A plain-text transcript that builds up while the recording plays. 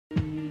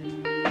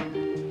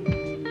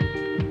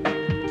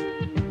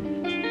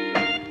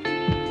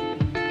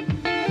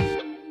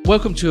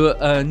Welcome to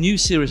a new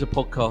series of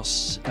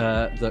podcasts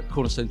that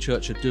Cornerstone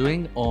Church are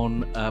doing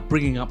on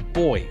bringing up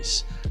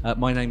boys.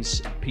 My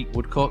name's Pete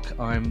Woodcock.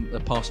 I'm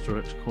the pastor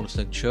at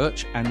Cornerstone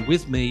Church, and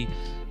with me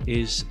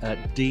is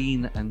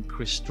Dean and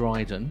Kris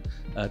Dryden.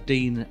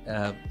 Dean,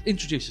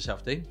 introduce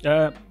yourself, Dean.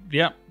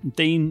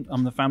 Dean.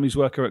 I'm the families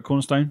worker at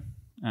Cornerstone.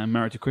 I'm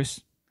married to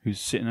Kris,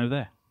 who's sitting over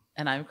there.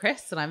 And I'm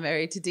Kris, and I'm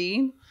married to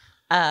Dean.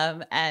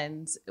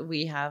 And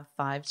we have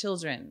 5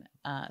 children.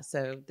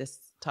 So this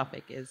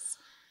topic is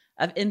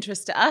of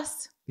interest to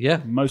us.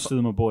 Yeah. Most of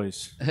them are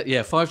boys.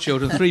 5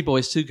 children, 3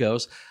 boys, 2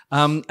 girls.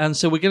 And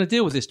so we're going to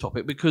deal with this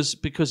topic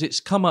because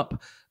it's come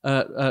up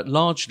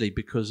largely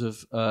because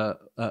of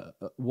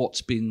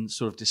what's been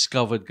sort of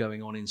discovered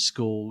going on in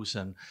schools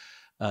and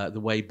the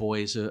way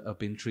boys have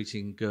been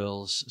treating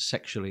girls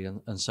sexually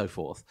and so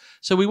forth.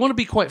 So we want to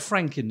be quite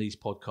frank in these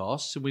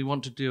podcasts, and we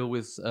want to deal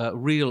with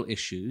real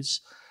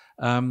issues.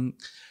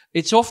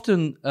 It's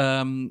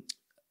often,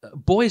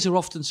 boys are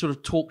often sort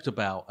of talked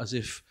about as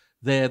if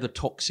they're the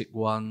toxic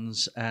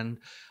ones, and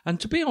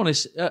to be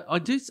honest, I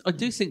do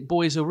think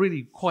boys are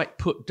really quite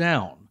put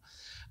down,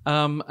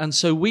 and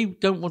so we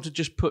don't want to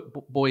just put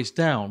boys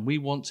down. We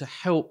want to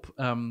help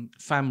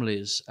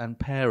families and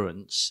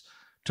parents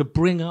to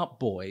bring up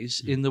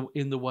boys in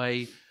the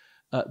way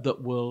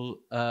that will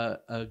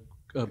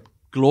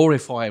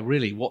glorify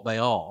really what they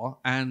are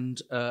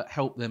and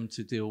help them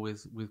to deal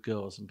with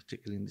girls, and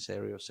particularly in this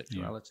area of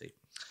sexuality.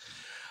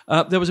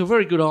 There was a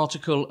very good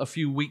article a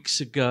few weeks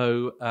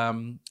ago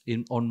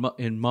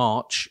in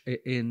March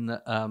in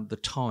the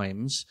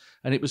Times,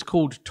 and it was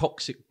called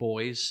 "Toxic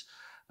Boys: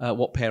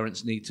 What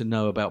Parents Need to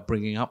Know About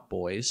Bringing Up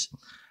Boys."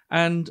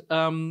 And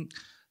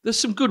there's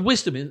some good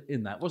wisdom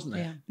in that, wasn't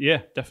there?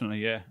 Yeah, definitely.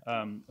 Yeah,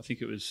 I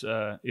think it was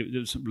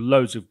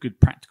loads of good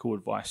practical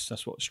advice.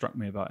 That's what struck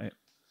me about it.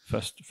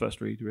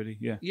 First read, really,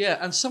 yeah. Yeah,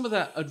 and some of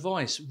that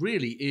advice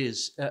really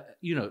is,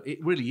 it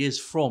really is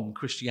from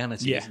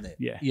Christianity, isn't it?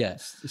 Yeah.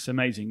 It's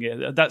amazing.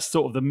 Yeah, that's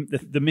sort of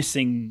the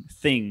missing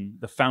thing.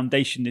 The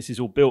foundation this is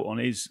all built on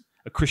is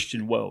a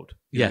Christian world.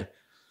 Yeah.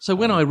 So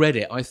when I read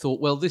it, I thought,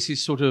 well, this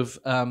is all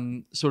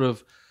sort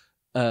of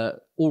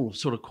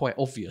quite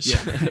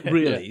obvious,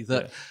 really.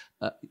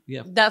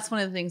 That's one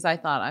of the things I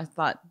thought. I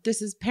thought,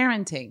 this is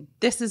parenting.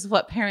 This is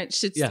what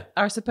parents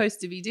are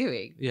supposed to be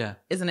doing. Yeah.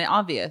 Isn't it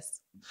obvious?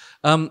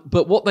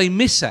 But what they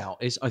miss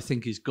out is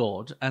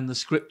God and the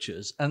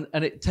scriptures, and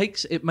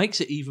it makes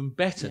it even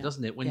better,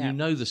 doesn't it, when you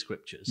know the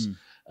scriptures?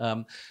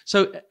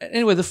 So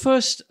anyway, the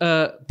first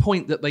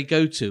point that they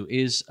go to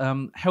is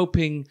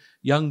helping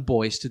young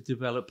boys to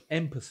develop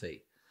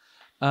empathy,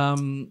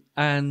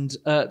 and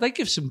they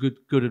give some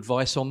good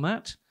advice on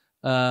that.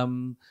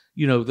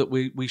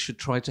 That we should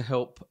try to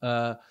help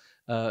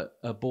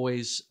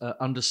boys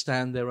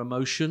understand their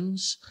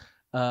emotions.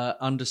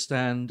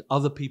 Understand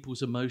other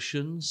people's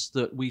emotions,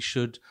 that we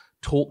should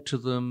talk to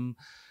them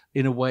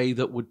in a way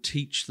that would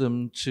teach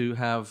them to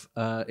have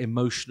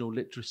emotional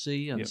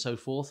literacy and so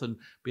forth, and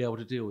be able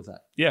to deal with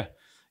that. Yeah.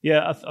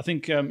 I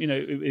think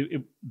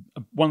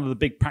one of the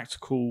big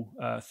practical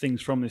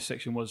things from this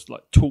section was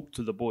like talk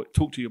to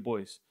your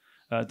boys.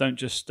 Don't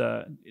just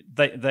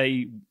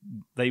they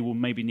will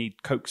maybe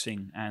need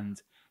coaxing,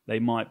 and they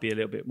might be a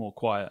little bit more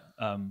quiet,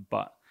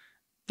 but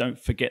don't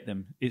forget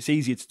them. It's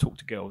easier to talk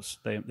to girls.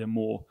 They're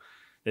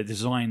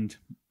designed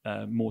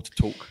more to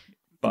talk.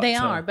 But, they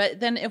are.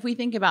 But then if we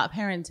think about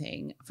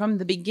parenting from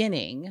the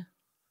beginning,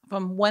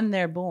 from when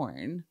they're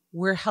born,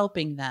 we're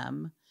helping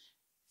them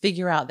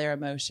figure out their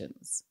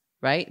emotions,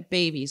 right?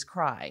 Babies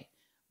cry.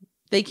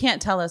 They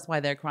can't tell us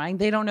why they're crying.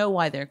 They don't know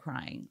why they're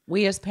crying.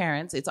 We as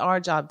parents, it's our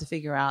job to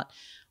figure out,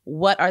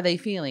 what are they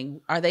feeling?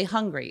 Are they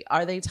hungry?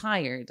 Are they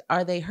tired?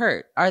 Are they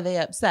hurt? Are they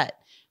upset?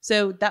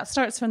 So that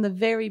starts from the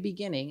very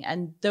beginning,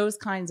 and those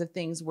kinds of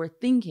things we're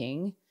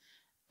thinking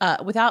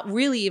without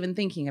really even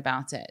thinking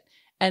about it.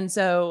 And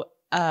so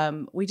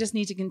we just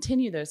need to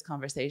continue those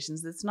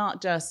conversations. It's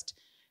not just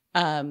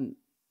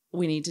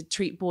we need to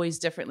treat boys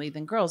differently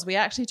than girls. We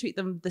actually treat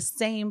them the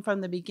same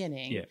from the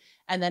beginning. Yeah.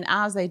 And then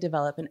as they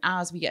develop and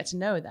as we get to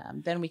know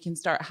them, then we can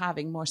start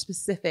having more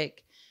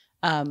specific,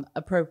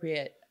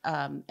 appropriate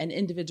and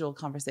individual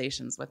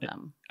conversations with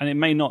them. And it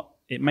may not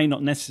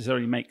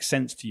necessarily make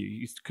sense to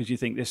you because you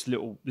think this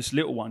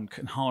little one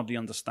can hardly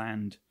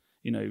understand,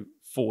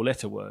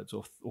 4-letter words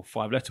or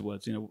 5-letter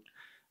words.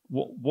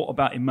 What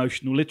about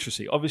emotional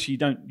literacy? Obviously, you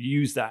don't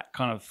use that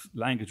kind of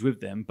language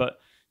with them, but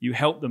you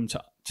help them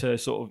to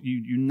sort of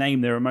you name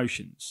their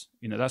emotions.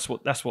 That's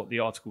what the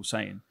article's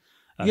saying.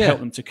 Help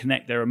them to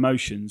connect their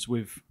emotions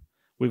with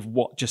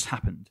what just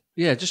happened.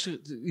 Yeah,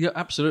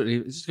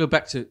 absolutely. Just go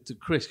back to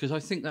Kris, because I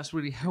think that's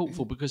really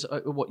helpful, because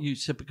what you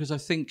said, because I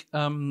think,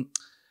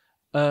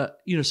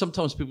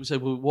 sometimes people say,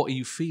 well, what are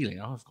you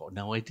feeling? I've got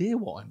no idea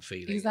what I'm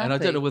feeling. Exactly. And I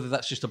don't know whether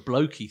that's just a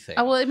blokey thing.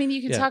 Oh, well, I mean,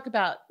 you can talk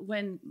about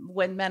when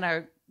men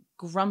are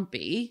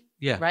grumpy,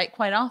 right?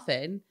 Quite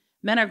often,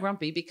 men are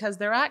grumpy because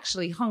they're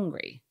actually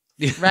hungry,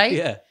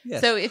 right? Yeah.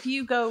 So if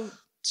you go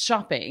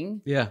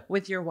shopping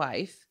with your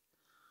wife,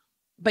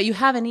 but you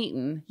haven't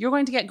eaten, you're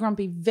going to get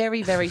grumpy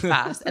very, very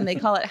fast. And they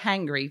call it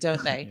hangry,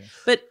 don't they? Yeah.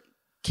 But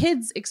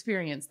kids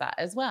experience that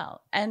as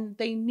well. And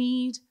they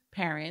need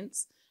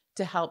parents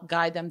to help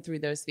guide them through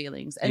those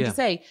feelings and to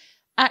say,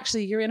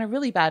 actually, you're in a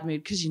really bad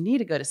mood because you need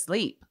to go to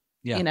sleep.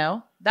 Yeah. You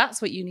know,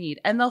 that's what you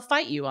need. And they'll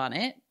fight you on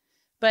it.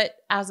 But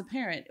as a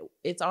parent,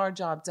 it's our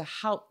job to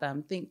help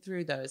them think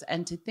through those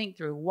and to think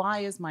through, why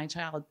is my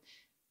child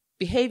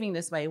behaving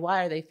this way?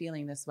 Why are they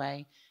feeling this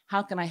way?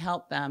 How can I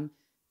help them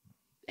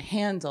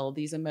handle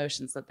these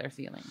emotions that they're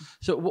feeling?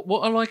 So what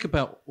I like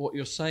about what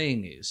you're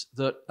saying is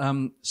that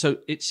so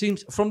it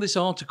seems from this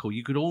article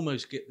you could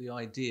almost get the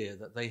idea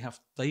that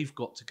they've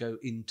got to go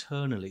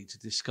internally to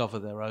discover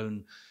their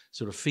own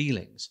sort of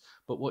feelings.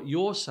 But what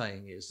you're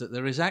saying is that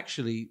there is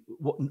actually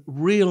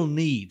real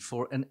need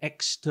for an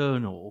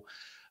external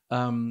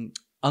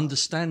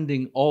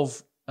understanding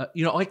of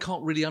I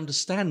can't really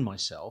understand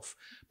myself,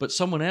 but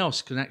someone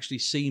else can actually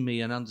see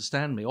me and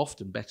understand me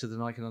often better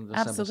than I can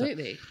understand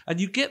Absolutely. myself. And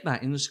you get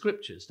that in the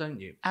scriptures, don't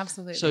you?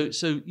 Absolutely.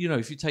 So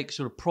if you take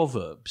sort of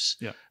Proverbs,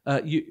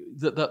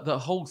 the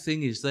whole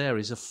thing is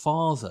a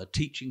father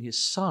teaching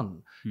his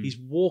son. He's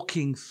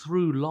walking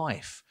through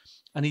life.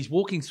 And he's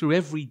walking through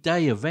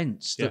everyday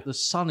events that the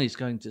son is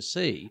going to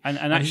see, and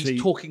actually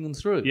he's talking them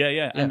through.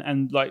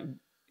 And like,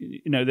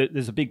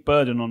 there's a big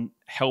burden on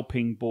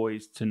helping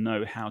boys to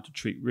know how to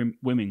treat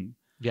women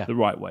the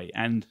right way.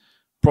 And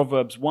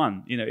Proverbs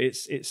 1,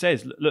 it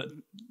says, look,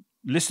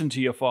 listen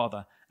to your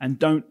father and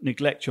don't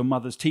neglect your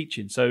mother's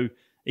teaching. So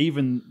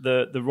even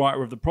the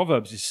writer of the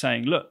Proverbs is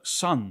saying, look,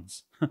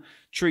 sons,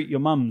 treat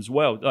your mums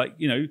well. Like,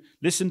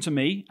 listen to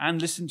me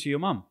and listen to your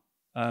mum.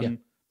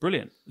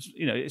 Brilliant.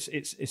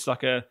 It's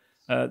like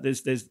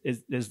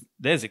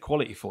there's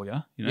equality for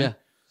you.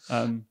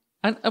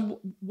 And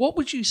what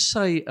would you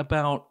say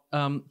about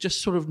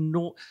just sort of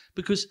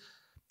because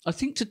I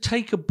think to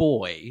take a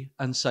boy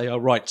and say, all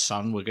right,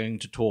 son, we're going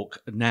to talk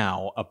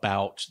now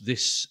about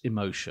this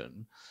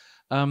emotion.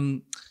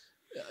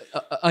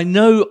 I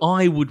know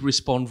I would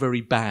respond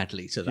very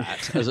badly to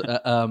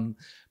that.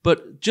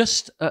 But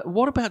just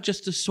what about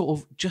just the sort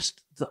of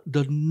just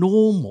the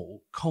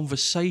normal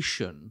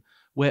conversation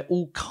where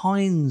all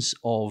kinds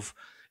of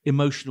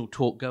emotional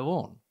talk go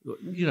on?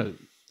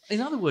 In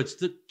other words,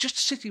 just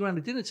sitting around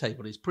a dinner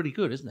table is pretty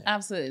good, isn't it?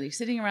 Absolutely.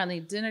 Sitting around the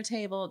dinner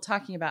table,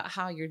 talking about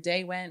how your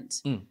day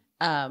went.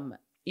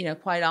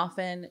 Quite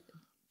often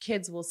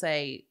kids will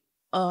say,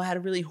 oh, I had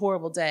a really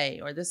horrible day,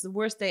 or this is the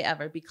worst day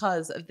ever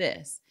because of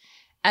this.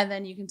 And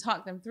then you can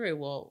talk them through,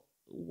 well,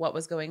 what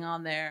was going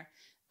on there?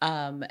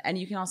 And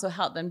you can also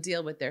help them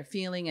deal with their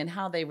feeling and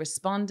how they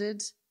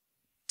responded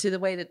to the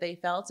way that they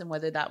felt and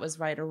whether that was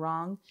right or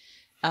wrong.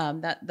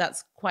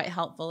 That's quite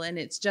helpful. And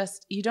it's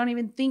just, you don't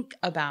even think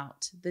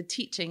about the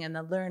teaching and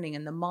the learning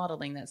and the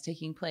modeling that's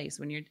taking place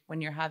when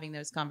you're having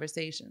those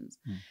conversations.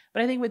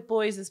 But I think with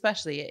boys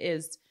especially, it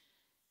is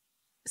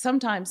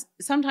sometimes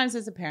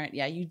as a parent,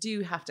 you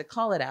do have to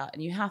call it out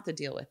and you have to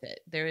deal with it.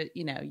 There,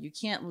 you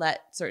can't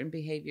let certain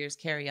behaviors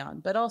carry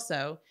on, but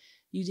also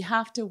you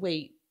have to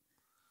wait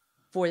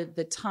for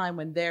the time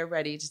when they're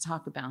ready to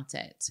talk about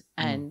it.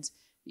 And,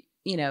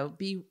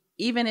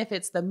 even if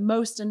it's the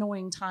most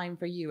annoying time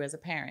for you as a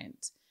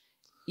parent,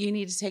 you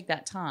need to take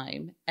that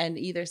time and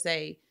either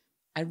say,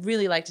 I'd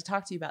really like to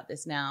talk to you about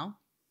this now,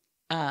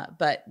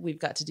 but we've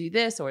got to do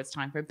this, or it's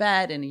time for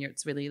bed and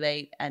it's really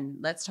late and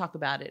let's talk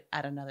about it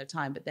at another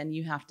time. But then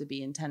you have to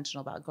be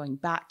intentional about going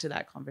back to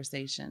that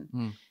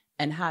conversation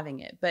and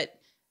having it. But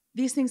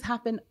these things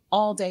happen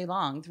all day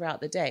long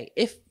throughout the day.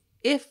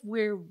 If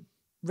we're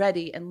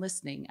ready and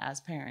listening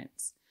as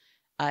parents,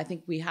 I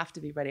think we have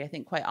to be ready. I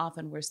think quite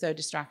often we're so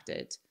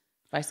distracted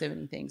by so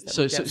many things. That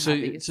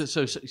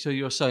so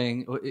you're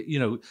saying,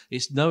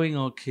 it's knowing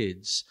our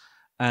kids,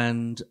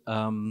 and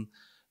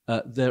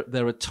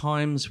there are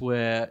times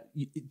where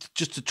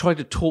just to try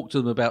to talk to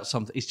them about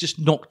something, it's just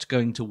not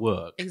going to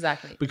work.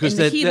 Exactly. Because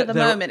in the heat of the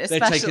moment,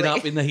 especially. They're taken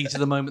up in the heat of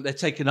the moment. They're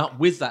taken up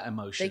with that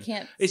emotion. They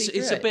can't.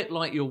 It's a bit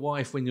like your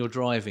wife when you're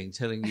driving,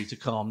 telling you to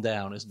calm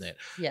down, isn't it?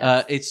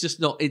 Yeah. It's just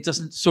not. It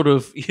doesn't sort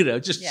of.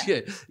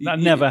 That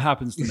never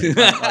happens to me.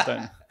 I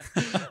don't.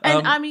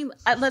 And I mean,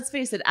 let's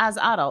face it, as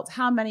adults,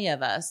 how many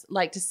of us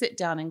like to sit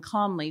down and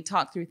calmly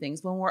talk through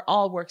things when we're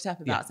all worked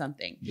up about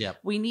something? Yeah.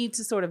 We need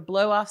to sort of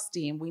blow off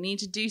steam. We need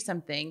to do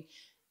something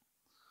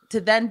to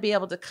then be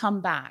able to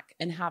come back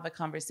and have a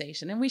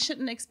conversation. And we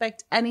shouldn't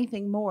expect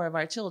anything more of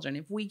our children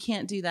if we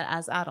can't do that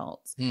as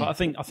adults. But I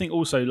think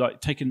also like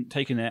taking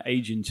their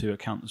age into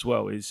account as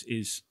well is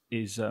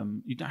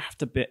you don't have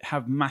to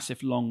have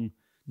massive long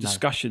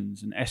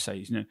discussions and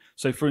essays.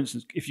 So for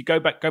instance, if you go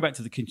back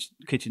to the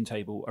kitchen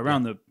table,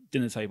 around the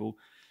dinner table,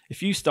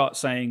 if you start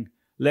saying,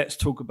 let's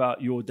talk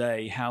about your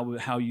day, how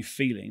are you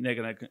feeling, they're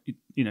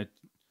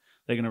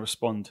gonna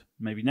respond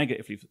maybe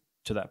negatively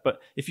to that. But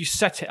if you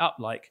set it up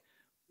like,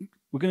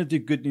 we're going to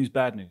do good news,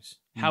 bad news.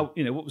 How,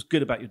 what was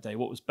good about your day?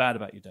 What was bad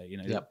about your day?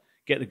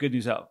 Get the good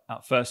news out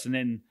first, and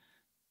then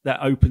that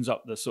opens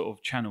up the sort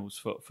of channels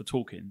for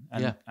talking,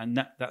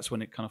 and that's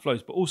when it kind of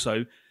flows. But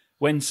also,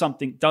 when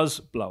something does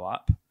blow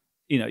up,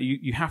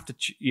 you have to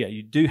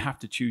you do have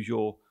to choose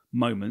your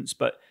moments.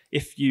 But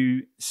if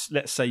you,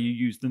 let's say you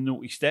use the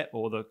naughty step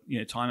or the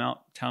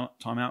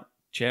timeout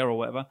chair or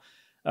whatever,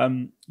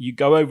 you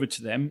go over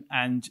to them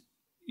and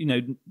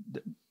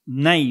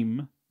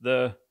name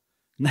the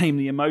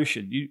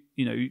emotion.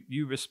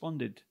 You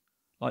responded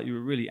like you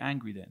were really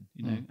angry then,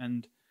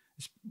 and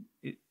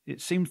it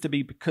seems to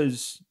be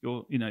because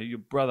your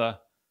brother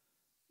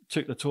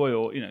took the toy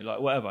or like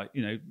whatever,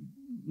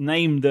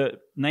 name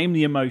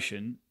the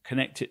emotion,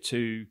 connect it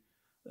to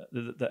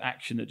the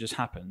action that just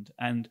happened,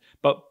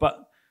 but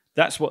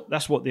that's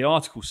what the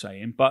article's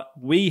saying. But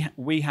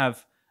we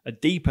have a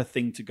deeper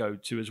thing to go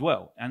to as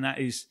well, and that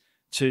is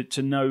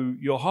to know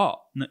your heart.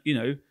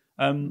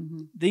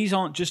 These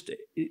aren't just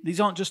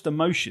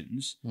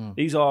emotions.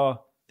 These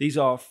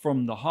are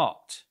from the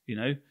heart.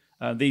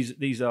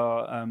 These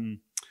are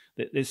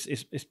it's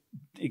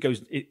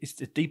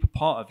a deeper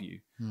part of you,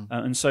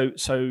 and so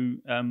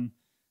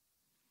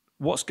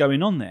what's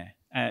going on there?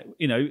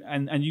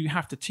 And you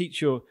have to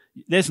teach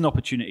there's an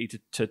opportunity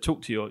to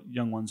talk to your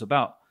young ones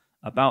about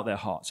their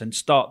hearts, and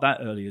start that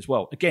early as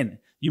well. Again,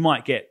 you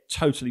might get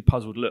totally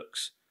puzzled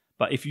looks,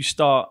 but if you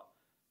start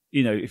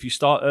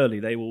early,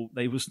 they will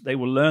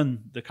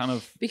learn the kind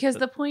of, because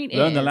the point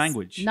learn is the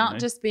language, not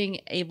just being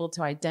able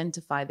to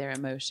identify their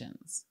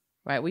emotions,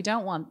 right? We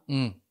don't want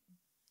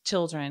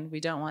children,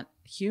 we don't want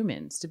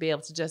humans to be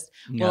able to just,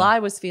 well, I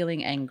was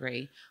feeling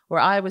angry, or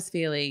I was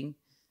feeling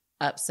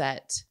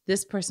upset,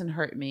 this person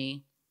hurt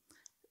me.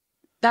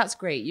 That's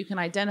great. You can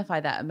identify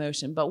that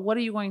emotion, but what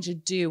are you going to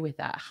do with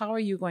that? How are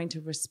you going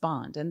to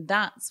respond? And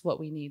that's what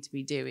we need to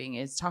be doing,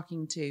 is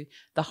talking to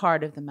the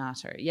heart of the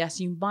matter. Yes,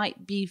 you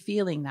might be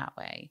feeling that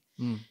way,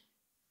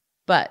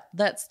 but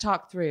let's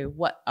talk through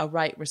what a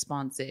right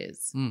response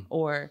is,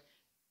 or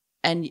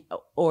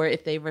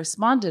if they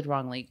responded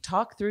wrongly,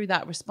 talk through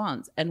that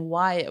response and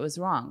why it was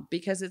wrong,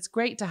 because it's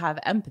great to have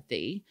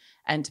empathy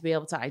and to be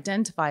able to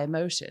identify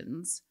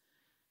emotions.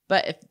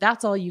 But if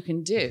that's all you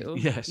can do,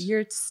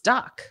 you're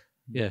stuck.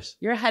 Yes.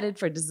 You're headed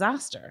for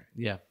disaster.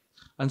 Yeah.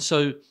 And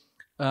so,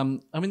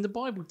 the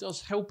Bible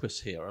does help us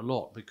here a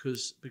lot,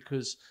 because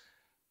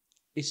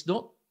it's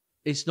not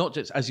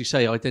just, as you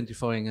say,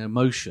 identifying an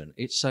emotion.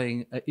 It's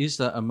saying, is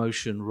that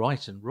emotion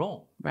right and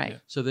wrong? Right.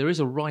 So there is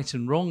a right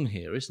and wrong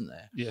here, isn't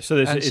there? Yeah. So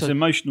it's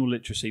emotional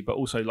literacy, but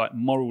also like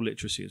moral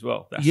literacy as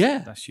well.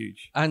 That's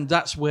huge. And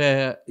that's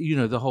where,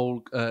 the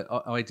whole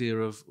idea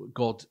of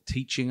God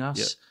teaching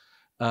us,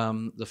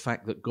 the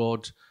fact that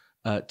God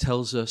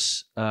tells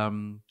us,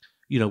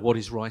 what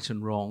is right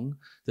and wrong.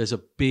 There's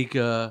a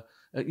bigger,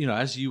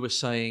 as you were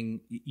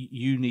saying,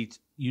 you need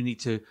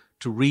to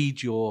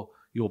read your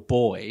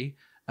boy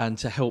and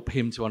to help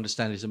him to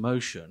understand his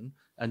emotion.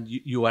 And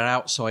you are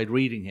outside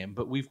reading him,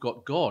 but we've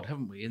got God,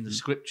 haven't we, in the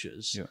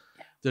scriptures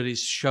that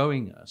is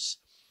showing us.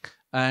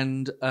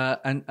 And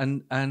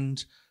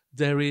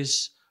there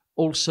is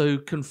also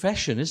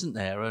confession, isn't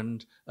there?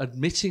 And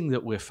admitting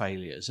that we're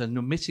failures, and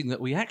admitting that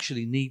we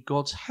actually need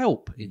God's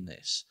help in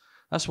this.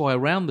 That's why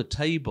around the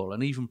table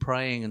and even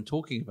praying and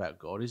talking about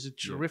God is a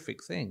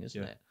terrific thing,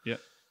 isn't it? Yeah.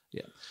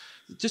 Yeah.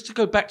 Just to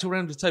go back to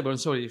around the table, I'm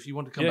sorry if you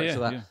want to come back to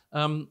that.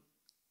 Yeah.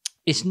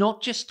 It's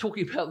not just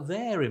talking about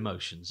their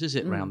emotions, is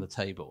it, around the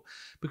table?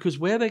 Because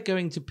where they're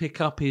going to pick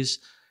up is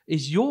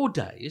your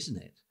day, isn't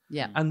it?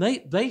 Yeah. And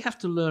they have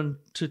to learn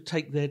to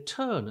take their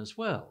turn as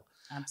well.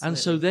 Absolutely. And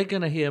so they're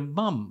going to hear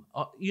Mum,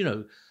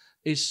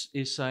 is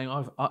saying,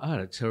 I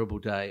had a terrible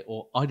day,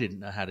 or I didn't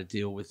know how to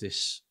deal with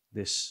this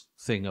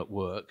thing at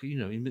work.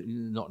 You're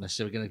not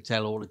necessarily going to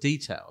tell all the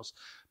details,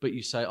 but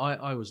you say,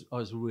 I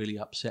was really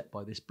upset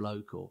by this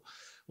bloke or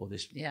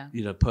this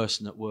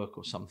person at work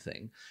or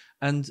something,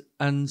 and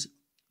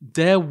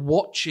they're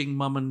watching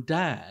Mum and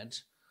Dad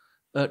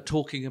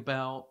talking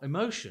about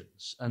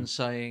emotions and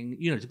saying,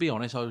 to be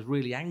honest, I was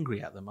really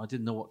angry at them. I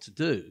didn't know what to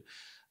do,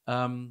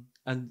 and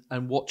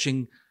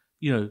watching,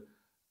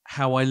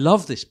 how I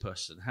love this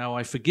person, how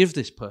I forgive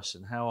this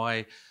person, how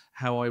I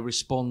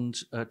respond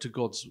to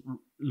God's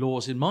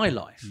laws in my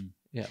life.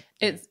 Yeah,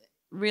 it's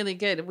really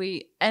good.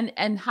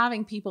 And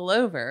having people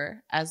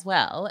over as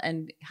well,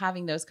 and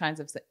having those kinds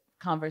of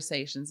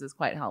conversations is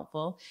quite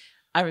helpful.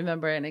 I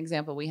remember an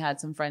example. We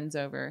had some friends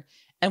over,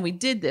 and we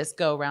did this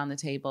go around the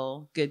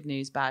table, good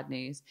news, bad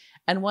news.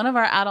 And one of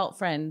our adult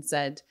friends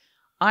said,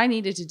 I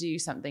needed to do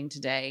something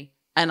today,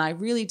 and I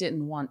really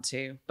didn't want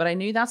to, but I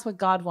knew that's what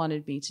God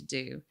wanted me to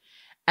do.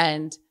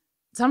 And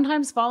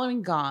sometimes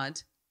following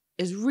God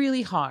is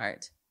really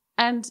hard.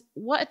 And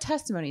what a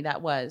testimony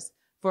that was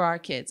for our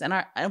kids. And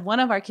one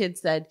of our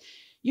kids said,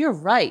 you're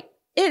right.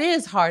 It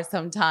is hard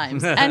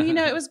sometimes. And,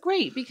 it was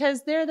great,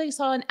 because there they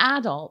saw an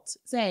adult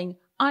saying,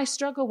 I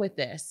struggle with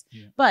this,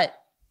 but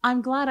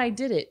I'm glad I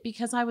did it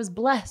because I was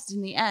blessed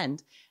in the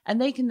end.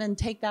 And they can then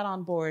take that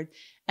on board.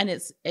 And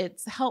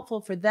it's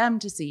helpful for them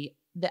to see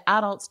the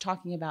adults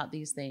talking about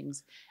these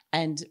things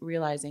and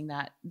realizing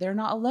that they're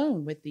not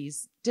alone with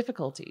these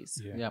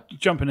difficulties. Yeah.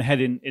 Jumping ahead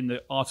in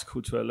the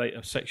article to a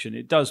later section,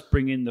 it does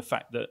bring in the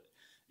fact that,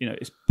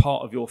 it's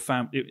part of your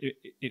family.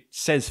 It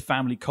says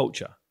family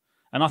culture.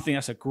 And I think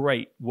that's a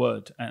great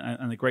word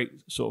and a great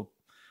sort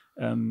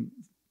of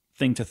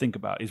thing to think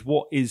about is,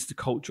 what is the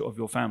culture of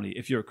your family?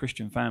 If you're a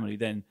Christian family,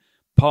 then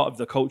part of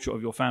the culture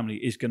of your family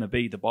is going to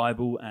be the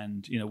Bible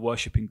and, you know,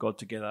 worshiping God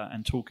together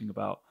and talking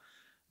about,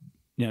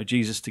 you know,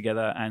 Jesus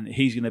together, and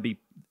he's going to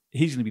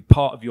be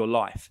part of your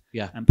life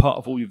and part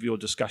of all of your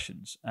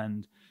discussions.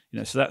 And, you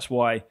know, so that's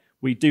why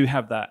we do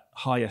have that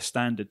higher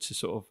standard to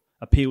sort of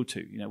appeal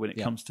to, you know, when it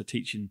comes to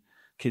teaching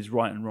kids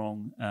right and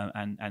wrong,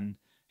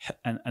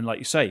 and like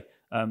you say,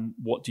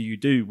 what do you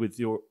do with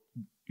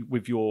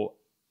your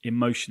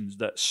emotions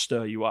that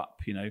stir you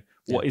up? You know,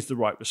 what is the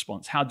right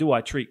response? How do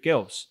I treat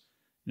girls?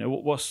 You know,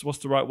 what's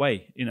the right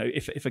way? You know,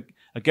 if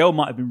a girl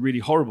might have been really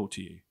horrible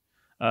to you,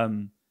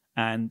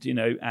 and you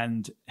know,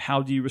 and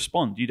how do you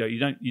respond? You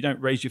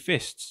don't raise your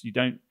fists. You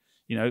don't,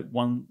 you know,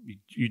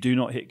 you do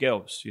not hit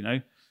girls. You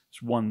know,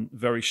 it's one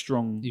very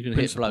strong. You can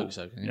principle. hit blokes,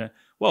 though, can you? Yeah.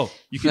 Well,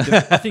 you can.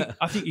 I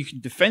think you can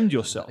defend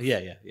yourself.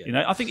 Yeah. You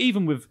know, I think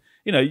even with,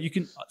 you know, you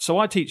can. So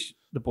I teach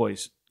the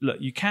boys, look,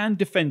 you can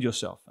defend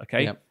yourself.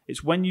 Okay,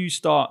 it's when you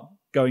start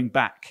going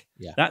back,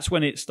 that's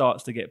when it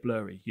starts to get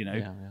blurry. You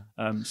know,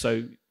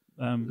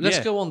 Let's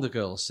go on the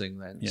girls thing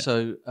then. Yeah.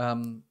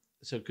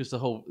 So because the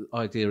whole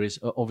idea is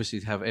obviously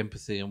to have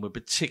empathy, and we're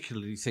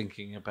particularly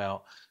thinking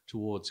about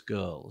towards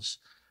girls.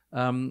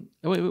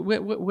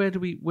 Where do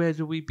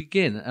we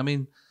begin? I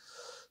mean,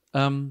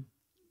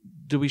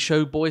 do we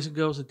show boys and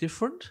girls are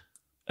different?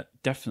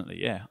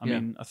 Definitely, yeah. I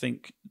mean, I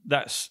think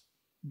that's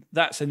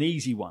an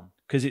easy one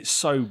because it's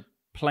so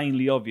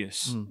plainly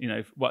obvious. You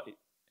know,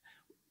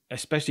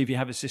 especially if you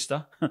have a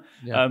sister.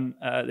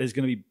 There's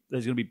going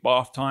to be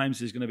bath times.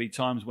 There's going to be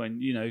times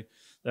when, you know,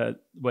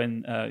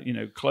 you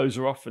know, clothes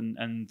are off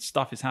and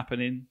stuff is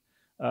happening.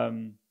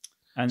 And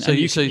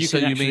you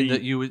mean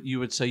that you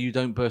would say you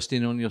don't burst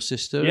in on your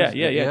sister?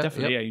 Yeah,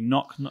 definitely. Yeah, you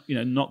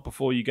knock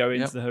before you go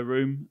into her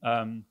room.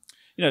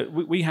 You know,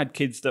 we had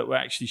kids that were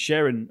actually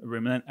sharing a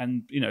room,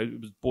 and you know, it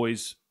was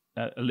boys.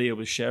 Aaliyah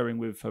was sharing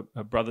with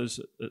her brothers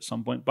at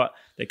some point, but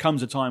there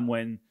comes a time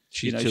when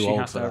she has to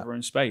have her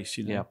own space.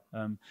 You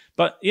know,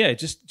 but yeah,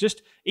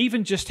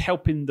 just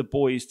helping the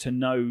boys to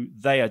know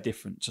they are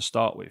different to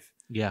start with.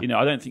 Yeah, you know,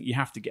 I don't think you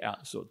have to get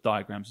out sort of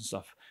diagrams and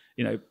stuff.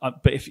 You know,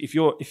 but if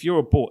you're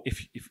a boy,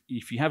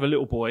 if you have a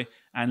little boy,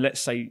 and let's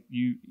say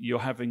you're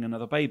having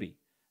another baby,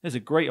 there's a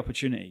great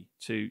opportunity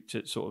to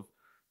sort of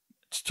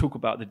to talk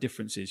about the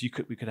differences. We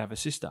could have a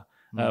sister.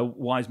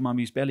 Why is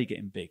mummy's belly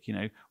getting big? You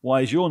know,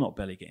 why is your not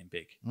belly getting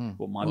big?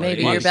 Well,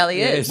 maybe your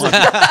belly is.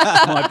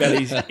 My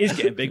belly is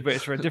getting big, but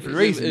it's for a different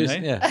reason. You know?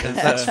 Yeah,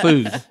 that's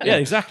food. Yeah,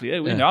 exactly.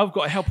 You know, I've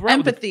got to help her out.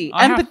 Empathy.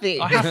 I have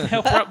to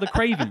help her out with the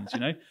cravings. You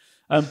know,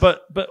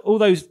 but all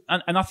those,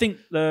 and I think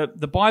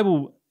the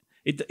Bible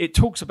it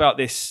talks about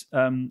this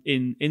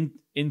in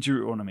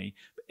Deuteronomy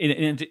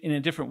in a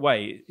different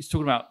way. It's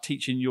talking about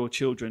teaching your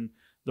children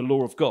the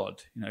law of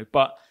God. You know,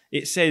 but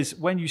it says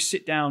when you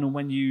sit down and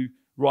when you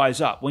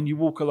rise up, when you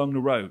walk along the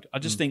road. I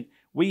just think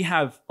we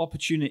have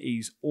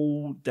opportunities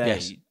all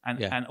day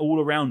and all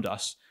around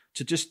us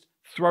to just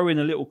throw in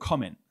a little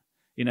comment,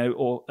 you know,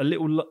 or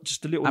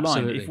just a little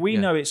line. If we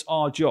know it's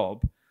our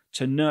job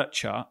to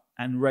nurture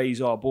and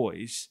raise our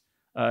boys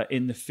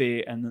in the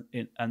fear and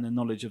the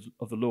knowledge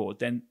of the Lord,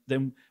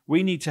 then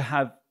we need to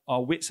have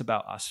our wits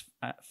about us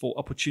for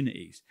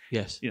opportunities.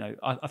 Yes, you know,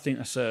 I think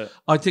that's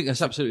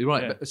absolutely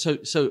right. Yeah. But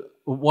so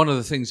one of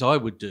the things I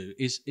would do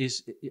is,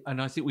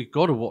 and I think we've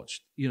got to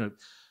watch, you know,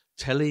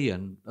 telly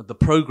and the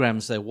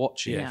programs they're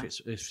watching,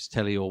 if it's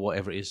telly or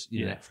whatever it is,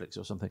 you know, Netflix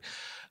or something.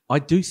 I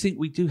do think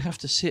we do have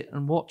to sit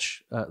and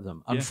watch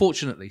them. Yeah.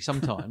 Unfortunately,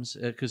 sometimes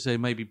because they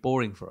may be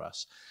boring for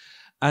us.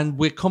 And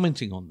we're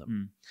commenting on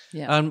them,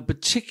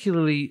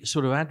 particularly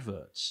sort of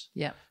adverts.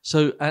 Yeah.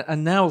 So,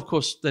 and now, of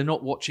course, they're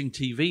not watching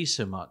TV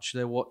so much;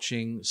 they're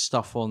watching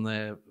stuff on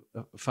their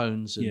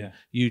phones and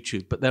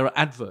YouTube. But there are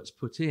adverts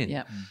put in.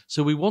 Yeah.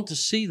 So we want to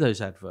see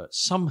those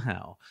adverts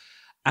somehow,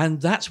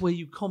 and that's where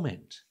you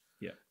comment.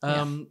 Yeah.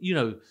 You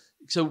know,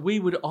 so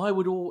I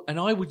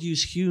would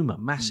use humour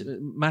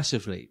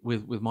massively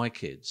with my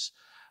kids.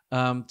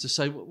 To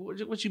say,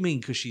 what do you mean?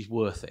 Because she's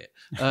worth it,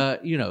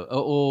 you know,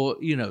 or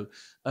you know,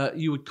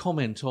 you would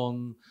comment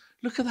on,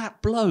 look at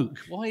that bloke.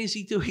 Why is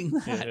he doing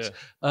that?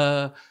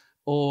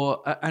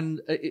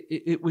 And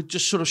it would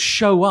just sort of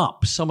show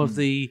up some of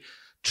the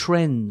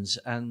trends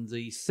and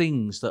the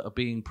things that are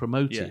being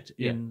promoted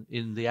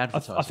in the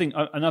advertising. I think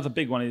another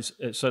big one is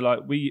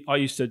I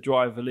used to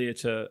drive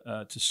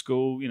Aaliyah to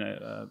school, you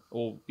know,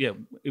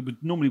 it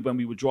would normally when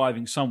we were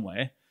driving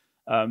somewhere.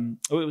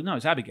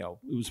 It's Abigail.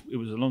 It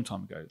was a long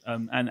time ago.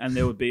 And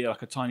there would be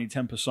like a Tiny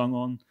Temper song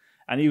on,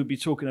 and he would be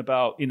talking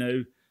about, you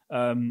know,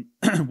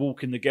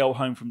 walking the girl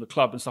home from the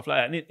club and stuff like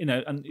that. And you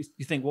know, and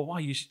you think, well, why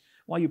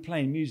are you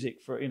playing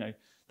music for, you know,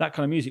 that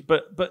kind of music?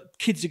 But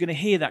kids are going to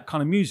hear that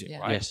kind of music,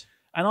 right? Yes.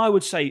 And I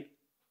would say,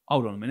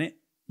 hold on a minute,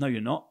 no,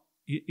 you're not.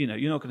 You know,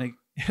 you're not going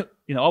to.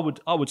 You know,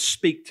 I would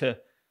speak to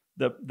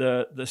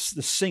the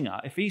singer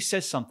if he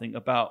says something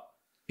about.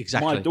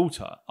 Exactly. My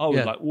daughter, I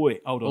was like, "Oi,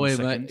 hold on a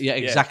second." Mate. Yeah,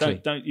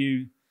 exactly. Don't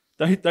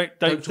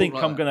think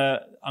like I'm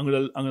gonna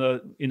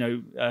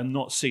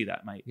not see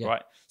that, mate. Yeah.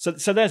 Right.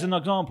 So there's an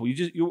example.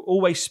 You're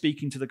always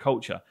speaking to the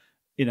culture.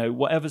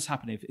 Whatever's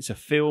happening, if it's a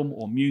film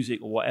or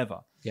music or whatever,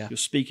 you're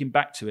speaking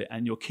back to it,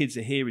 and your kids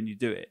are hearing you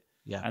do it,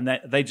 and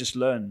they just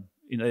learn.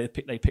 They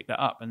pick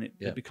that up, and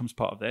it becomes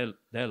part of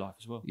their life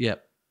as well. Yeah.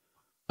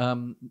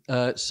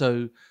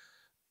 So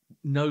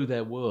know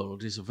their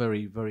world is a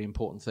very, very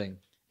important thing.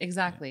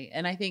 Exactly.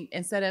 And I think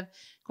instead of,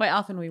 quite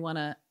often we want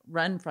to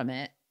run from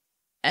it,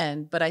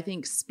 but I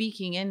think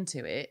speaking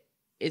into it,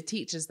 it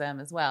teaches them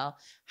as well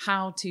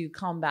how to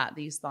combat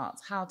these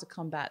thoughts, how to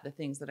combat the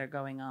things that are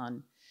going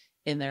on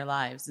in their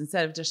lives,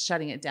 instead of just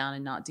shutting it down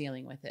and not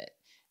dealing with it.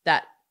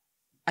 That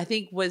I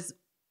think was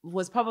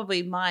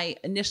probably my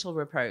initial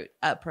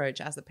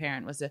approach as a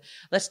parent, was to,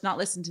 let's not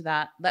listen to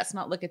that. Let's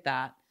not look at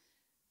that.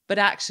 But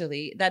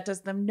actually that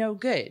does them no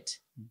good,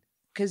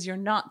 because you're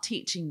not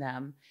teaching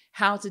them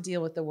how to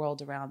deal with the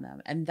world around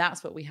them. And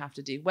that's what we have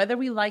to do, whether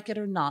we like it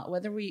or not,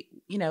 whether we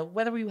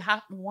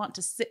want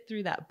to sit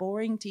through that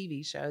boring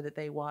TV show that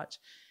they watch.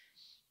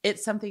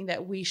 It's something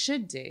that we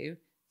should do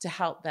to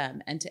help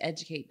them and to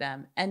educate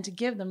them and to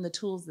give them the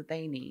tools that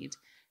they need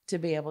to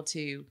be able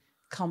to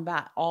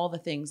combat all the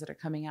things that are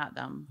coming at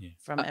them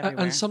from everywhere.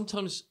 And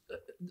sometimes,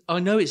 I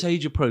know it's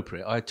age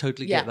appropriate, I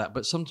totally get that,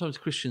 but sometimes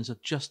Christians are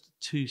just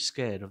too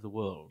scared of the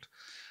world.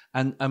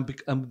 And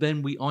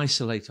then we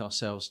isolate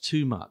ourselves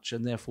too much,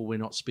 and therefore we're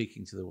not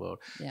speaking to the world.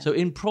 Yeah. So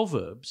in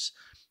Proverbs,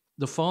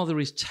 the father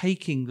is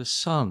taking the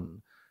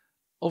son,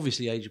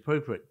 obviously age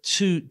appropriate,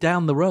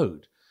 down the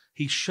road.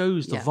 He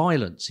shows the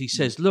violence. He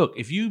says, look,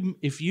 if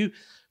you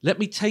let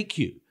me take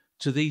you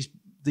to these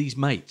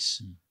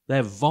mates,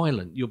 they're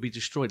violent, you'll be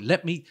destroyed.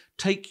 Let me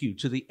take you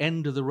to the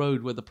end of the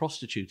road where the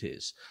prostitute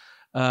is,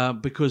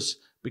 because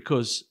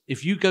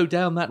if you go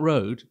down that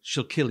road,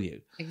 she'll kill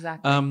you.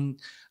 Exactly.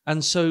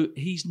 And so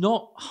he's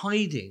not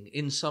hiding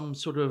in some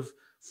sort of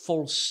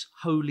false,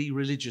 holy,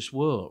 religious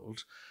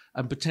world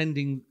and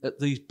pretending that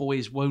these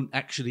boys won't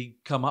actually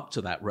come up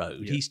to that road.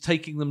 Yeah. He's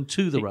taking them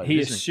to the road.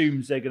 He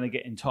assumes they're going to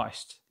get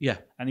enticed. Yeah.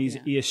 And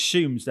he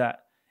assumes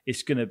that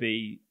it's going to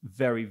be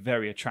very,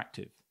 very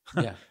attractive.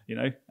 Yeah.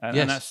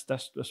 And that's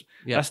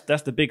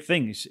the big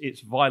thing.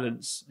 It's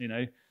violence,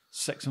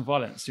 sex and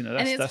violence.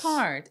 And it's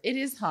hard. It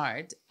is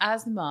hard.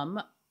 As mum,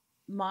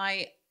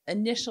 my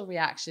initial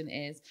reaction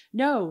is,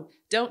 no,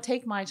 don't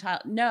take my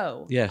child.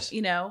 No. Yes.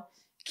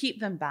 Keep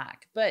them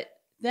back. But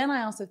then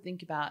I also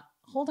think about,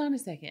 hold on a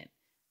second.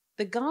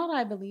 The God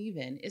I believe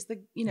in is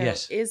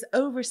is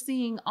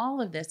overseeing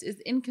all of this, is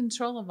in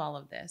control of all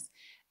of this.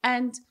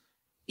 And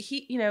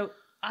he,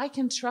 I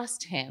can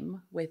trust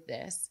him with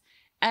this.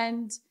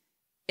 And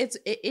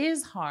it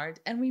is hard,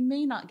 and we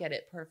may not get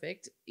it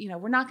perfect.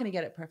 We're not going to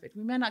get it perfect.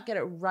 We may not get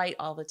it right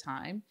all the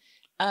time.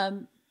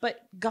 But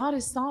God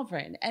is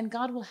sovereign, and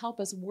God will help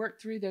us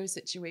work through those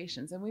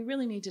situations. And we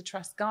really need to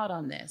trust God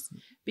on this,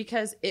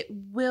 because it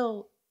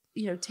will,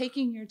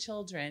 taking your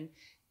children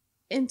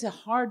into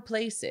hard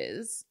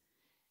places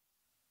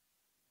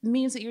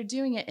means that you're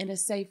doing it in a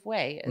safe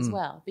way as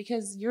well,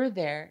 because you're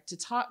there to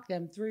talk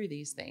them through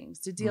these things,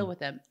 to deal with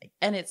them.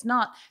 And it's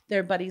not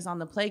their buddies on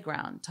the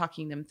playground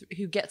talking them through,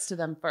 who gets to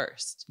them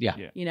first. Yeah.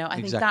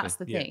 I think that's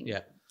the thing.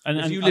 Yeah. And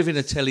if you live in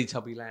a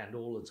Teletubby land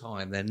all the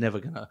time, they're never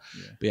going to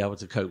be able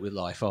to cope with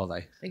life, are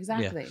they?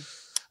 Exactly. Yeah.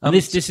 And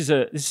this is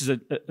a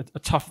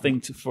tough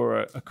thing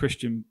for a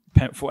Christian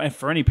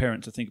for any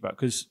parent to think about,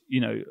 because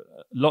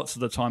lots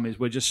of the time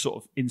we're just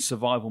sort of in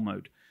survival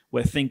mode.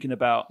 We're thinking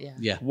about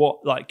what,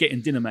 like getting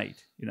dinner made.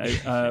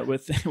 We're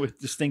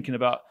just thinking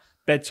about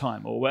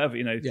bedtime or whatever.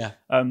 Yeah.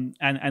 And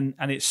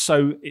it's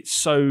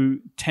so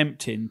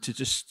tempting to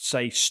just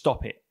say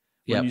stop it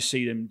when you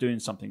see them doing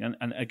something.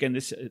 And again,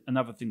 this is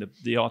another thing that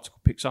the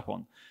article picks up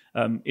on.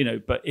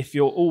 But if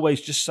you're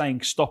always just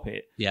saying stop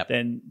it,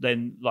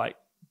 then like,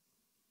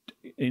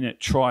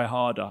 try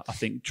harder, I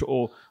think.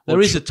 Or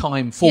there is a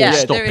time for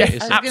stop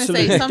it. I was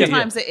going to say,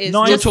 sometimes it is.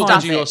 You're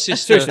talking to your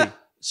sister.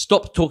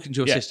 Stop talking to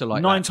your sister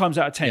like 9 that. times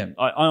out of 10,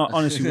 I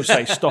honestly would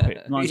say stop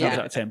it. 9 times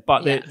out of 10.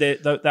 But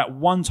that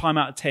 1 time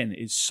out of 10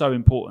 is so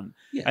important.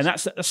 Yes. And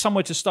that's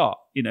somewhere to start,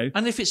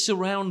 And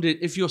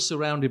if you're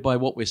surrounded by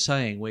what we're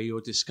saying, where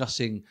you're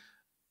discussing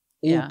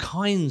all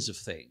kinds of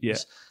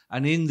things,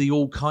 and in the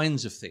all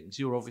kinds of things,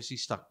 you're obviously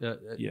stuck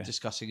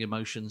discussing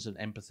emotions and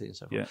empathy and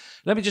so forth. Yeah.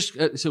 Let me just,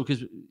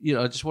 because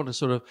I just want to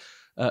sort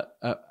of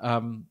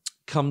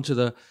come to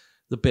the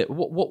bit.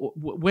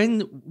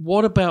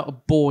 What about a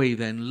boy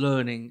then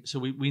learning? So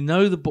we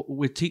know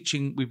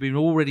we've been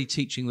already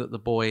teaching that the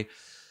boy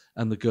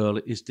and the girl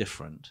is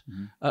different.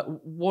 Mm-hmm.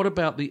 What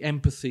about the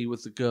empathy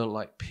with the girl,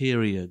 like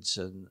periods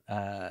and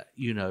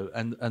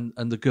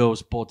and the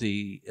girl's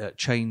body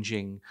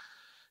changing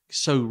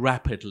so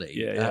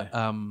rapidly?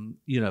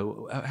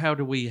 How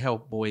do we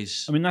help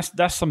boys? I mean,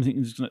 that's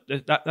something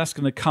that's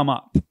going to come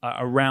up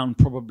around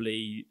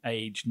probably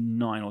age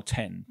 9 or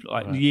 10,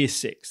 like year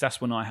 6.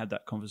 That's when I had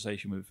that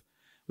conversation with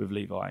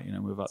Levi.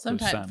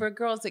 Sometimes Sam. For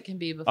girls it can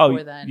be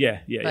before then.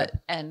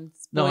 I'm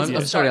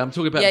sorry. I'm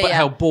talking about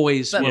how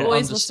boys. But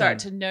boys will start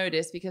to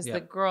notice, because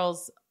the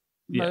girls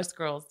most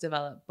girls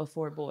develop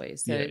before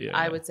boys. So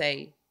I would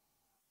say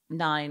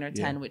 9 or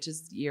 10, which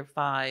is year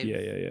 5.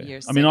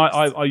 Year 6. I mean,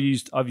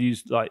 I've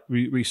used like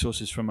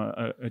resources from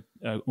a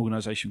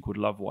organization called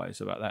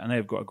Lovewise about that, and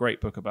they've got a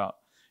great book about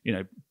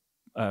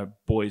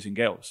boys and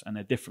girls, and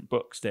they're different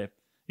books. They're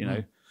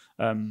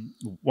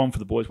one for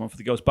the boys, one for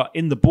the girls. But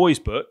in the boys'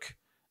 book,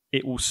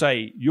 it will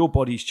say your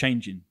body's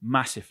changing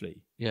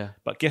massively. Yeah.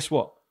 But guess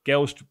what?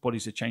 Girls'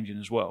 bodies are changing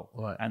as well.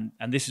 Right.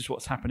 And this is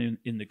what's happening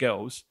in the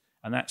girls,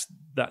 and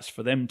that's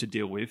for them to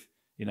deal with.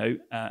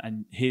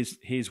 And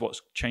here's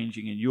what's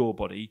changing in your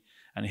body,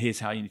 and here's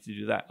how you need to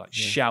do that. Like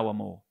shower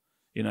more,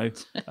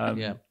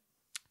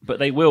 But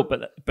they will.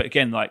 But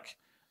again, like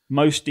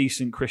most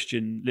decent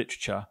Christian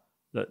literature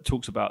that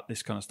talks about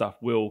this kind of stuff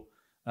will,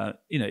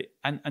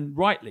 and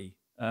rightly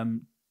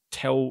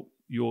tell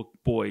your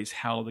boys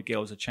how the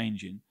girls are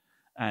changing,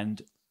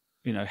 and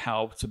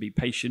how to be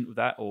patient with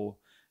that, or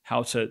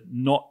how to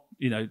not,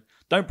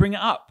 don't bring it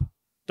up.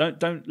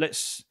 Don't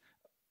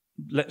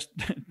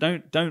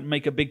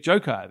make a big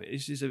joke out of it.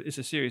 It's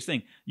a serious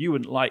thing. You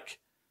wouldn't like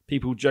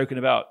people joking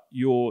about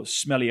your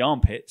smelly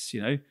armpits,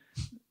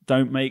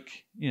 Don't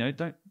make,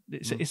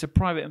 it's a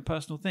private and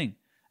personal thing.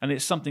 And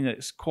it's something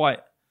that's quite,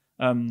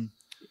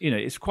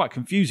 it's quite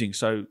confusing.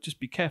 So just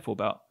be careful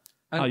about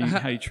how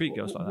you treat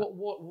girls like that.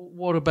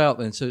 What about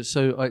then?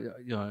 So I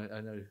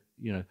know,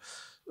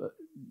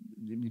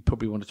 you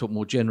probably want to talk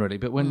more generally,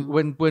 but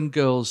when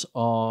girls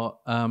are,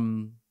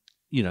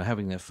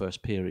 having their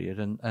first period,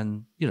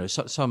 and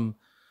some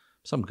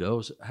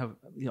girls have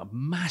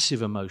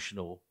massive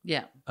emotional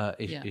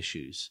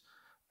issues.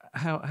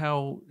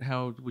 How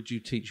would you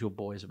teach your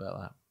boys about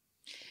that?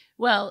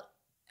 Well,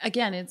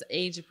 again, it's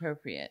age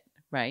appropriate,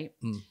 right?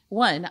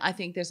 One, I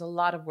think there's a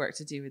lot of work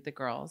to do with the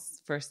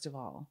girls, first of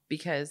all,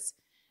 because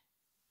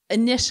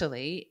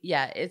initially,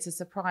 it's a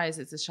surprise,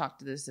 it's a shock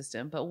to the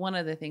system. But one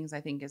of the things I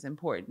think is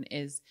important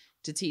is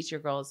to teach your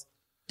girls,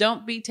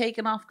 don't be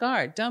taken off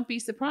guard. Don't be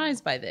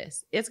surprised by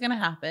this. It's going to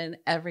happen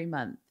every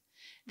month.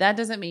 That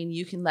doesn't mean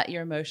you can let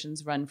your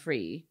emotions run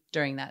free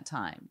during that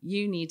time.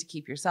 You need to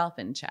keep yourself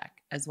in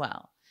check as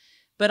well.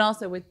 But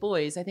also with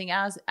boys, I think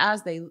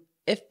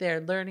if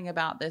they're learning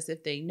about this,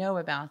 if they know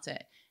about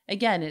it,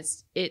 again,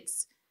 it's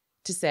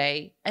to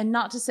say, and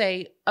not to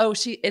say,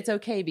 it's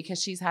okay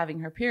because she's having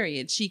her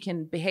period, she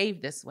can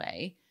behave this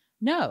way.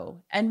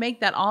 No, and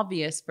make that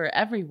obvious for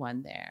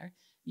everyone there.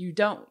 You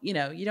don't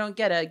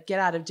get a get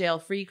out of jail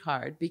free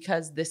card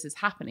because this is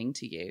happening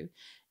to you.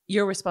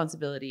 Your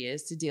responsibility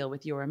is to deal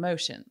with your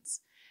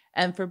emotions.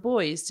 And for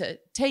boys to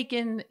take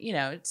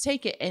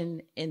it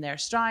in their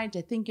stride,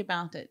 to think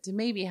about it, to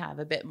maybe have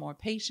a bit more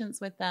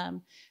patience with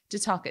them, to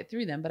talk it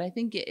through them. But I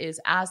think it is,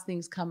 as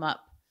things come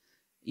up,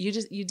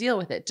 you deal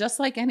with it just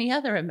like any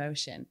other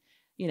emotion.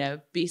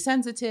 Be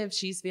sensitive.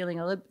 She's feeling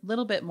a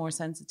little bit more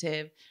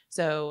sensitive.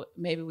 So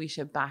maybe we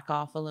should back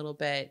off a little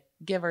bit,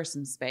 give her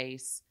some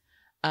space.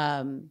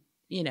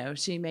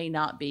 She may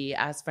not be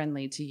as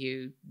friendly to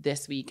you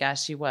this week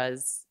as she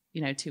was,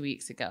 2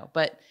 weeks ago,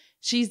 but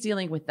she's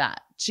dealing with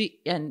that.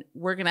 And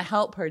we're going to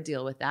help her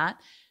deal with that,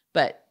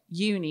 but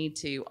you need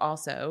to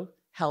also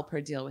help her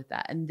deal with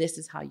that. And this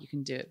is how you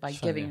can do it, by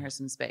giving her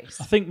some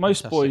space. I think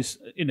most boys,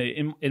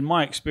 in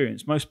my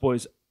experience, most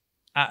boys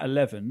at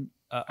 11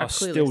 are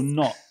still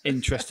not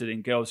interested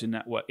in girls in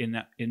that way,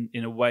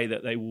 in a way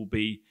that they will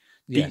be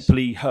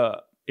deeply hurt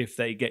if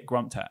they get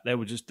grumped at.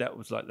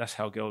 That's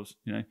how girls,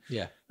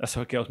 that's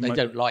how girls. They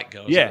don't like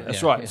girls. Yeah,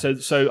 that's right. Yeah.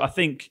 So I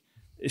think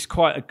it's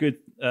quite a good.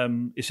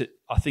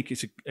 I think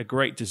it's a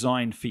great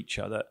design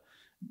feature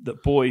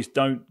that boys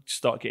don't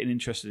start getting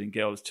interested in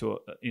girls till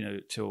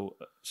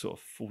sort of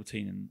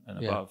 14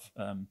 and above.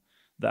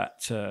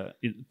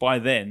 By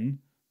then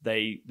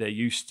they're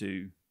used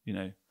to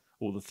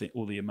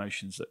all the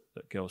emotions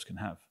that girls can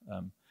have.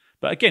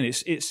 But again,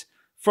 it's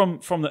from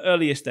the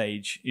earliest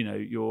age.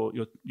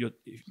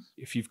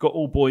 If you've got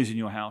all boys in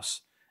your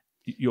house,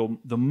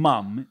 the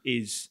mum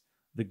is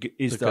the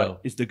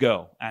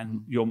girl,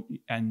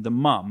 and the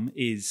mum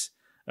is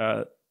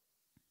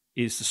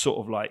the sort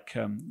of like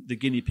the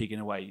guinea pig in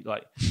a way.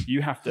 Like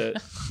you have to,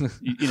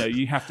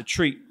 you have to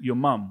treat your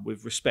mum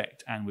with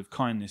respect and with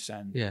kindness,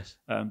 and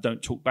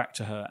don't talk back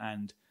to her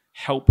and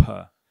help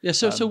her. Yeah.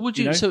 So would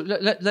you? So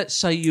let's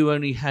say you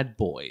only had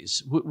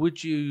boys.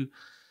 Would you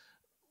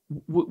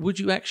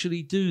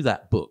actually do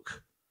that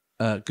book?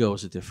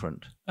 Girls are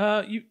different.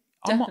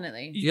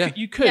 Definitely.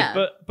 You could,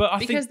 but I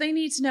think because they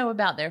need to know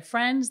about their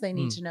friends, they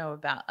need to know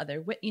about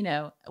other,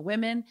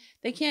 women.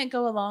 They can't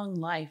go along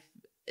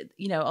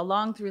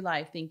through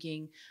life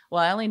thinking,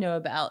 well, I only know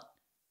about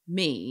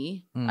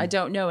me. I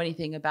don't know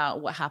anything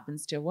about what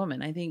happens to a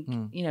woman. I think,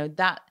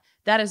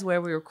 that is where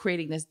we were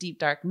creating this deep,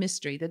 dark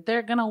mystery that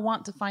they're going to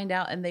want to find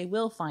out, and they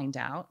will find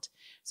out.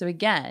 So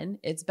again,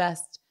 it's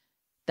best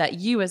that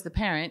you as the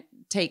parent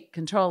take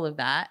control of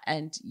that,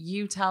 and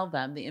you tell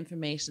them the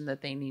information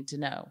that they need to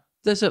know.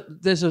 There's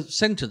a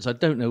sentence, I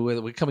don't know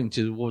whether we're coming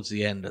towards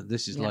the end, and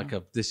this is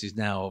this is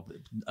now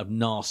a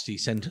nasty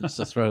sentence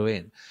to throw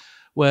in,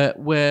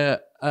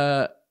 where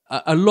a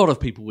lot of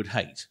people would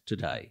hate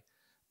today,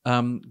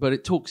 But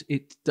it talks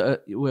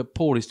where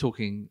Paul is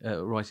talking,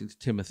 writing to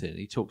Timothy, and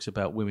he talks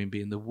about women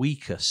being the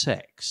weaker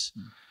sex.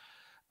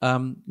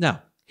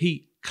 Now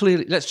he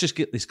clearly, let's just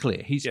get this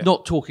clear. He's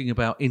not talking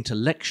about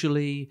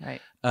intellectually,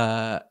 Right.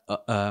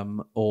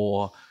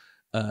 or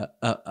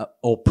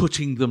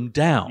putting them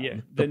down. Yeah,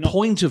 the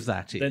point of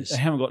that is they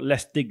haven't got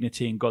less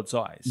dignity in God's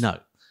eyes. No.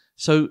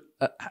 So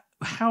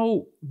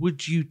how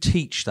would you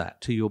teach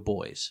that to your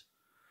boys?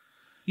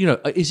 You know,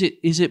 is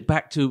it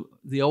back to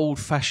the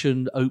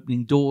old-fashioned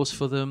opening doors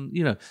for them?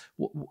 You know,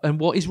 and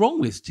what is wrong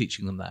with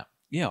teaching them that?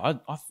 Yeah,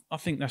 I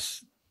think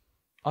that's.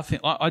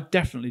 I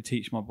definitely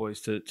teach my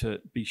boys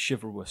to be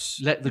chivalrous.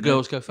 Let the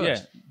girls go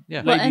first.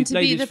 Yeah. Well, and to be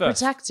ladies the first.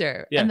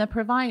 protector Yeah. and the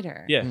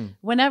provider. Yeah.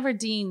 Whenever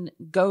Dean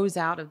goes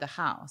out of the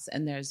house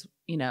and there's,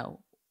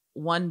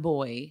 one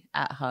boy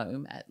at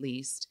home at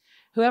least,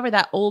 whoever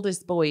that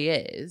oldest boy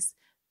is,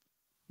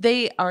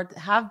 they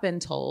have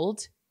been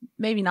told,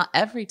 maybe not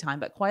every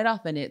time, but quite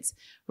often it's,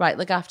 right,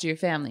 look after your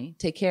family,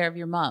 take care of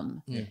your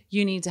mum. Yeah.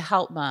 You need to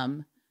help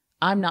mum.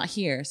 I'm not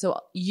here, so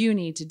you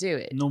need to do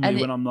it. Normally,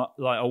 when I'm not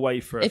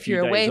away for a if few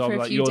you're days, away I'll for be a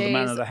like, few you're days, the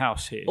man of the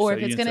house here. or so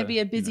if it's going to be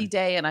a busy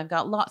day and I've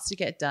got lots to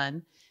get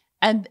done,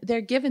 and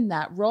they're given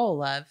that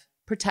role of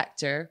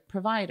protector,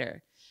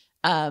 provider,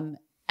 and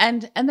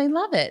they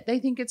love it. They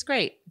think it's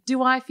great.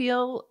 Do I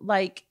feel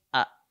like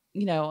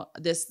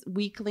this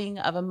weakling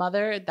of a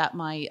mother that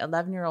my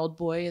 11-year-old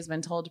boy has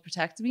been told to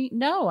protect me?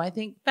 No, I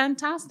think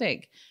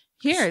fantastic.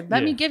 Here,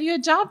 let me give you a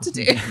job to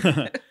do.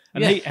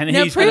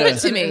 He's prove it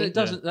to me. It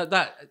doesn't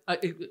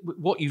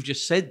what you've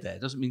just said there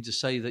doesn't mean to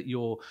say that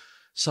you're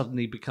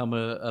suddenly become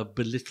a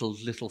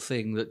belittled little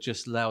thing that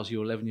just allows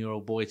your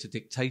 11-year-old boy to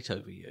dictate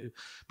over you,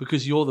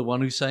 because you're the one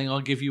who's saying,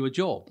 I'll give you a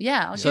job.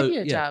 Yeah, I'll give you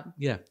a job.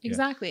 Yeah.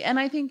 Exactly. And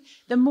I think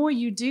the more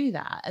you do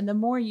that and the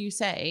more you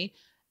say,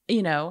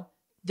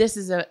 this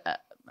is a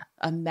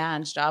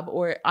man's job,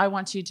 or I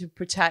want you to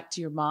protect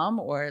your mom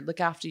or look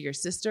after your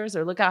sisters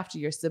or look after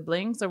your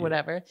siblings or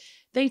whatever,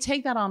 they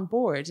take that on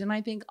board. And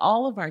I think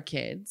all of our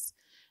kids,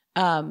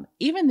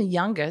 even the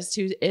youngest,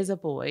 who is a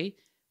boy,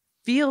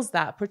 feels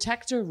that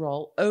protector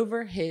role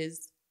over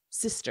his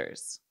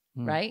sisters,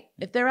 right?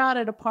 If they're out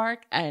at a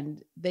park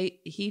and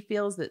he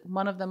feels that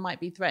one of them might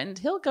be threatened,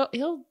 he'll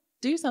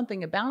do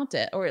something about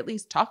it, or at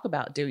least talk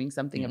about doing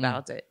something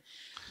about it.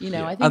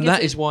 I think, and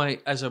that is why,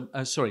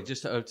 sorry,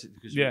 just because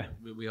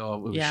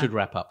we should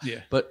wrap up.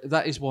 Yeah. But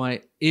that is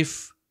why,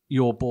 if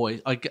your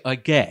boy,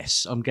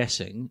 I'm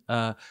guessing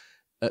that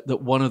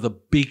one of the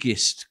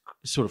biggest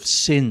sort of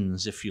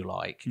sins, if you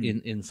like,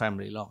 in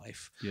family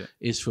life,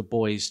 is for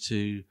boys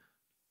to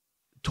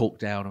talk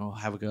down or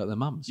have a go at their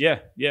mums. Yeah.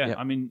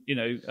 I mean,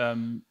 there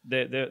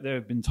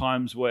have been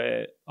times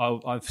where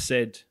I've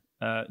said,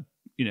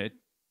 you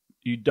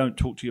don't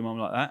talk to your mum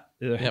like that.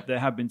 There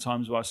have been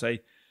times where I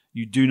say,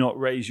 you do not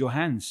raise your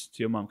hands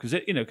to your mum, because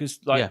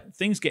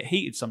things get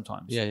heated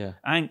sometimes. Yeah.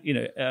 And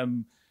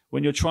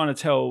when you're trying to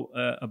tell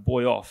a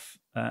boy off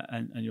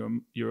and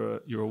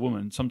you're a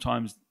woman,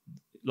 sometimes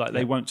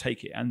they won't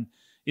take it, and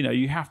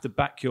you have to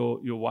back your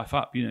wife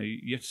up.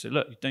 You have to say,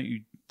 look, don't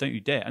you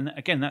dare. And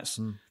again, that's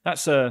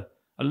a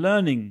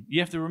learning. You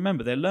have to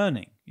remember they're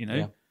learning.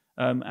 They've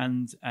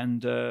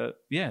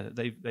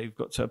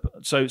got to.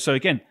 So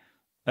again,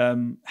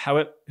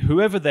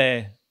 whoever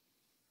they're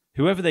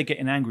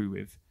getting angry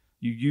with,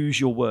 you use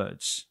your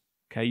words.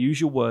 Okay,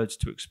 use your words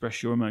to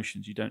express your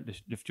emotions. You don't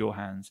lift your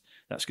hands.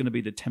 That's going to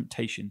be the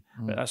temptation,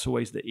 but that's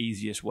always the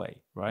easiest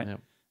way, right? Yeah.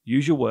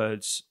 Use your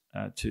words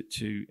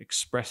to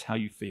express how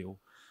you feel.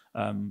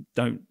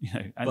 Don't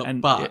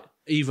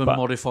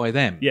modify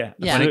them. Yeah,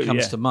 when it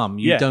comes to mum,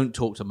 you don't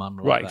talk to mum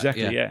like that.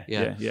 Exactly.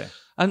 Yeah.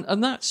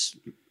 And that's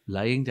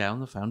laying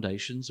down the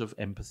foundations of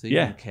empathy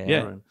and care.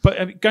 Yeah.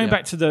 But going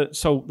back to the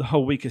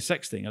whole weaker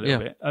sex thing a little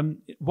bit.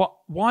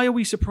 Why are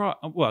we surprised?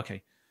 Well,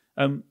 okay.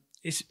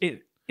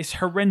 It's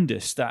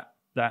horrendous that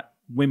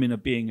women are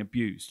being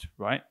abused,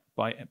 right?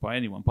 By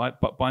anyone,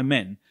 by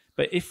men.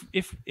 But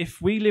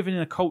if we live in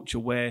a culture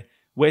where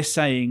we're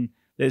saying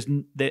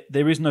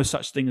there is no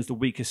such thing as the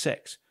weaker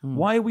sex,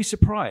 why are we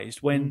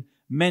surprised when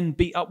men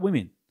beat up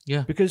women?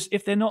 Yeah, because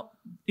if they're not,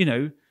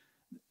 it's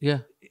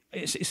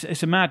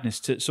a madness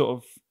to sort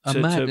of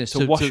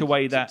to wash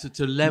away that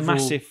to level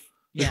massive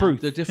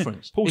truth. The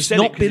difference. Paul it's said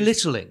not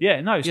belittling.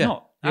 It's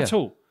not at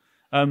all.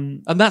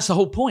 And that's the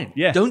whole point.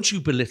 Yeah. Don't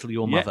you belittle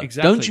your mother.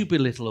 Exactly. Don't you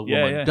belittle a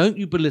woman. Yeah. Don't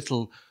you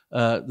belittle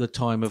the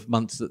time of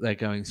months that they're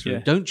going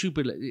through. Don't you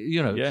belittle,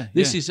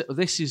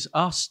 this is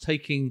us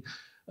taking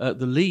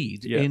the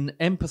lead in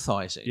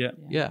empathizing.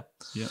 Yeah.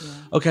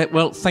 Okay,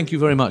 well, thank you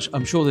very much.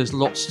 I'm sure there's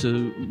lots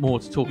more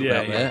to talk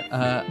about there.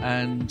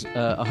 And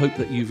I hope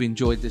that you've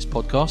enjoyed this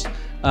podcast.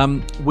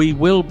 We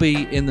will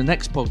be in the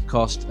next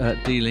podcast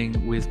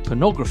dealing with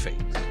pornography,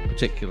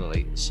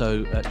 particularly.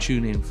 So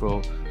tune in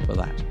for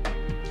that.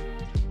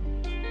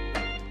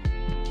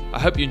 I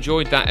hope you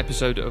enjoyed that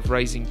episode of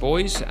Raising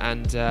Boys,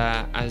 and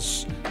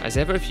as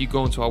ever, if you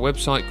go onto our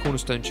website,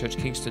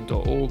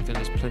 cornerstonechurchkingston.org, then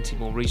there's plenty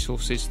more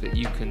resources that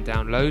you can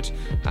download,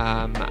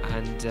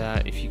 and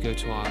if you go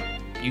to our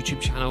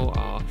YouTube channel,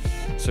 our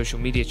social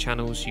media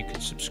channels. You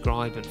can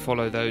subscribe and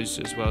follow those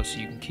as well, so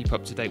you can keep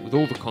up to date with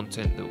all the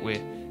content that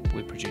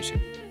we're producing.